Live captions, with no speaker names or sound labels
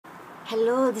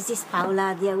Hello, this is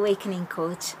Paola, the Awakening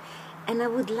Coach, and I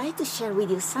would like to share with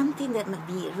you something that might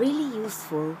be really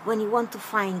useful when you want to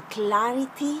find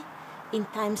clarity in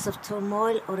times of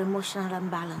turmoil or emotional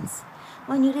imbalance.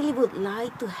 When you really would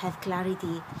like to have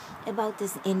clarity about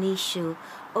an issue,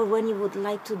 or when you would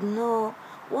like to know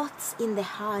what's in the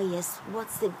highest,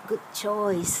 what's the good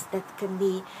choice that can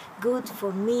be good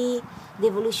for me, the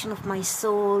evolution of my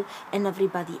soul, and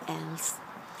everybody else.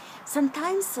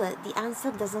 Sometimes the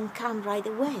answer doesn't come right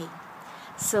away.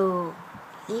 So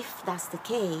if that's the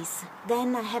case,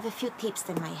 then I have a few tips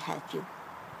that might help you.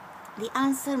 The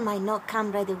answer might not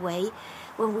come right away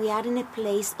when we are in a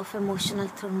place of emotional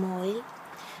turmoil,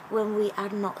 when we are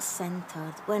not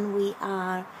centered, when we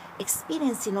are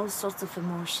experiencing all sorts of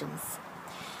emotions.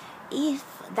 If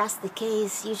that's the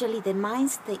case, usually the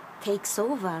mind takes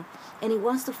over and it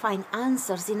wants to find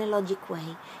answers in a logic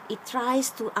way. It tries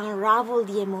to unravel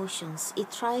the emotions.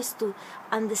 It tries to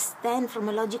understand from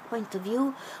a logic point of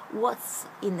view what's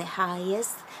in the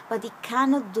highest, but it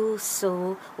cannot do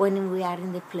so when we are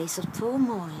in the place of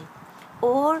turmoil.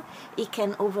 Or it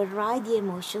can override the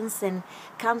emotions and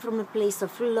come from a place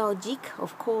of logic,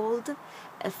 of cold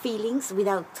feelings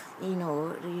without,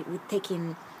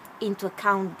 taking into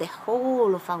account the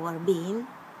whole of our being,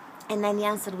 and then the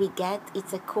answer we get,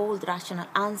 it's a cold, rational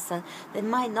answer that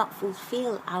might not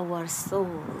fulfill our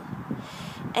soul.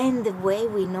 And the way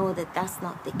we know that that's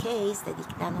not the case, that it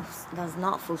does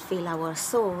not fulfill our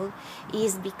soul,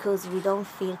 is because we don't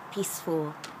feel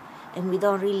peaceful, and we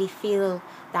don't really feel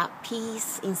that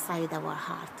peace inside our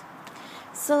heart.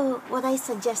 So what I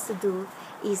suggest to do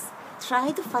is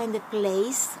try to find a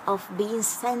place of being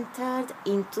centered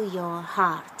into your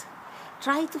heart.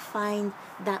 Try to find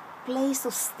that place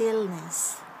of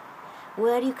stillness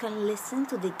where you can listen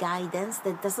to the guidance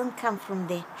that doesn't come from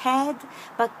the head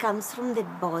but comes from the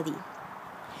body.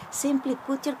 Simply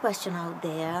put your question out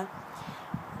there,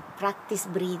 practice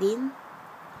breathing,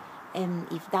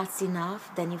 and if that's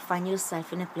enough, then you find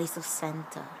yourself in a place of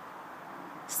center.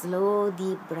 Slow,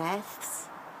 deep breaths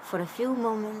for a few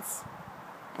moments,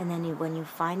 and then when you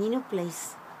find in a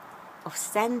place of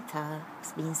center,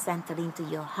 being centered into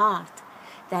your heart,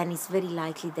 then it's very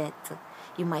likely that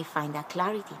you might find that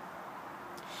clarity.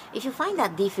 If you find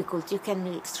that difficult, you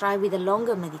can try with a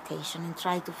longer meditation and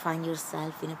try to find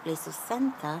yourself in a place of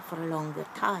center for a longer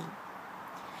time.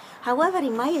 However,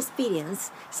 in my experience,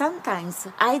 sometimes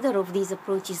either of these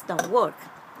approaches don't work.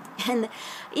 And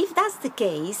if that's the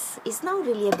case, it's not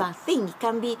really a bad thing. It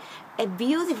can be a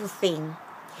beautiful thing.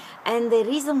 And the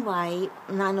reason why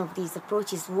none of these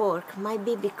approaches work might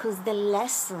be because the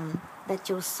lesson that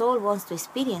your soul wants to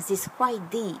experience is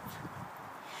quite deep.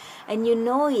 And you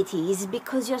know it is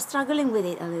because you're struggling with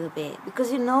it a little bit.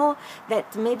 Because you know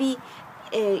that maybe,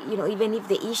 even if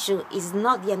the issue is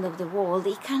not the end of the world,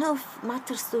 it kind of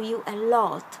matters to you a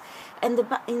lot. And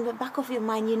in the back of your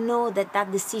mind, you know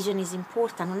that decision is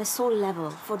important on a soul level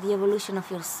for the evolution of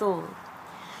your soul.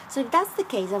 So if that's the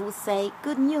case, I would say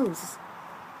good news.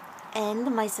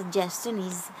 And my suggestion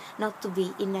is not to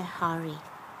be in a hurry.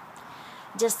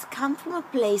 Just come from a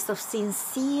place of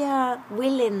sincere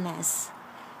willingness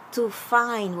to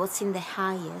find what's in the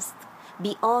highest,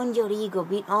 beyond your ego,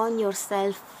 beyond your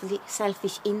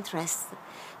selfish interests,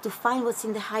 to find what's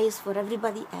in the highest for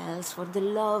everybody else, for the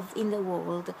love in the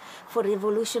world, for the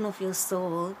evolution of your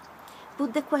soul.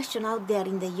 Put the question out there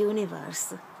in the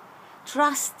universe,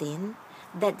 trusting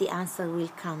that the answer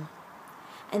will come.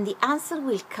 And the answer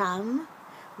will come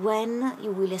when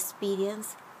you will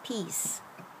experience peace.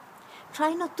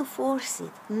 Try not to force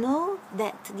it. Know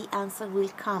that the answer will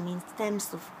come in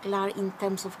terms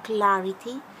of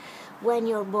clarity when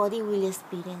your body will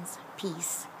experience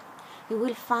peace. You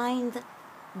will find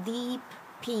deep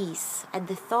peace at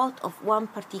the thought of one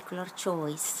particular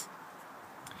choice.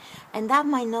 And that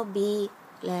might not be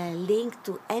linked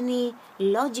to any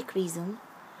logic reason,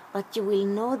 but you will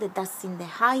know that that's in the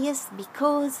highest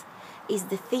because it's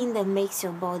the thing that makes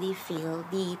your body feel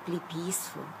deeply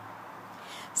peaceful.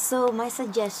 So my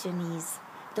suggestion is,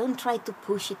 don't try to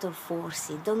push it or force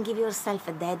it. Don't give yourself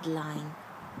a deadline.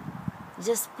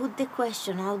 Just put the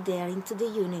question out there into the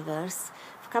universe,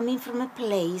 coming from a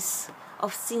place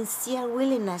of sincere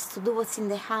willingness to do what's in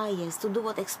the highest, to do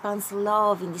what expands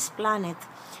love in this planet,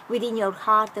 within your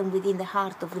heart and within the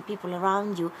heart of the people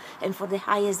around you, and for the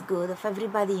highest good of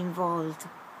everybody involved.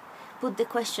 Put the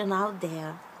question out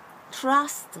there.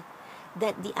 Trust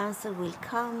that the answer will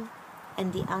come,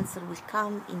 and the answer will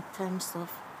come in terms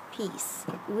of peace.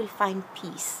 You will find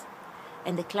peace,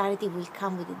 and the clarity will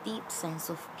come with a deep sense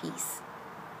of peace.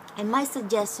 And my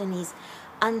suggestion is,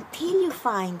 until you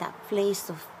find that place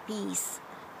of peace,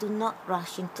 do not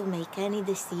rush into make any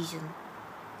decision.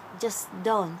 Just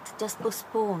don't. Just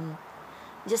postpone.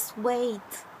 Just wait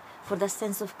for the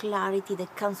sense of clarity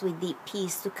that comes with deep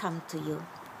peace to come to you.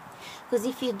 Because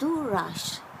if you do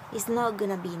rush, it's not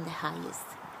going to be in the highest.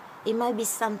 It might be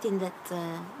something that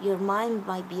your mind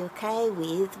might be okay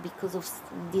with because of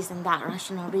this and that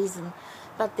rational reason,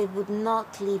 but they would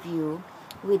not leave you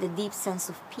with a deep sense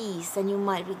of peace, and you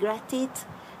might regret it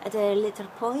at a later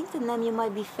point, and then you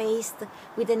might be faced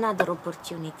with another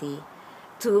opportunity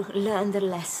to learn the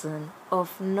lesson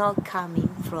of not coming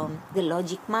from the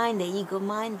logic mind, the ego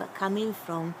mind, but coming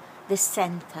from the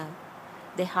center,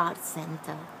 the heart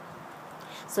center.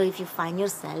 So if you find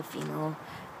yourself,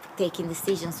 taking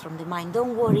decisions from the mind,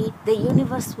 don't worry, the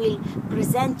universe will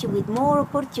present you with more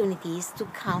opportunities to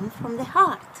come from the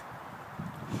heart.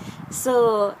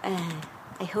 So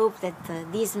I hope that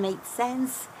this made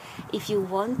sense. If you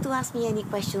want to ask me any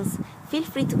questions, feel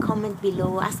free to comment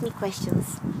below, ask me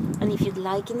questions. And if you'd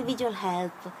like individual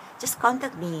help, just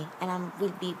contact me, and I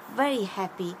will be very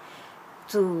happy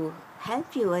to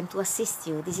help you and to assist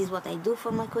you. This is what I do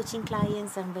for my coaching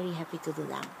clients. I'm very happy to do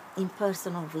that, in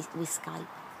person or with Skype.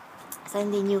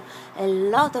 Sending you a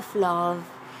lot of love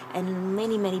and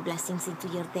many, many blessings into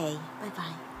your day.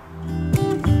 Bye-bye.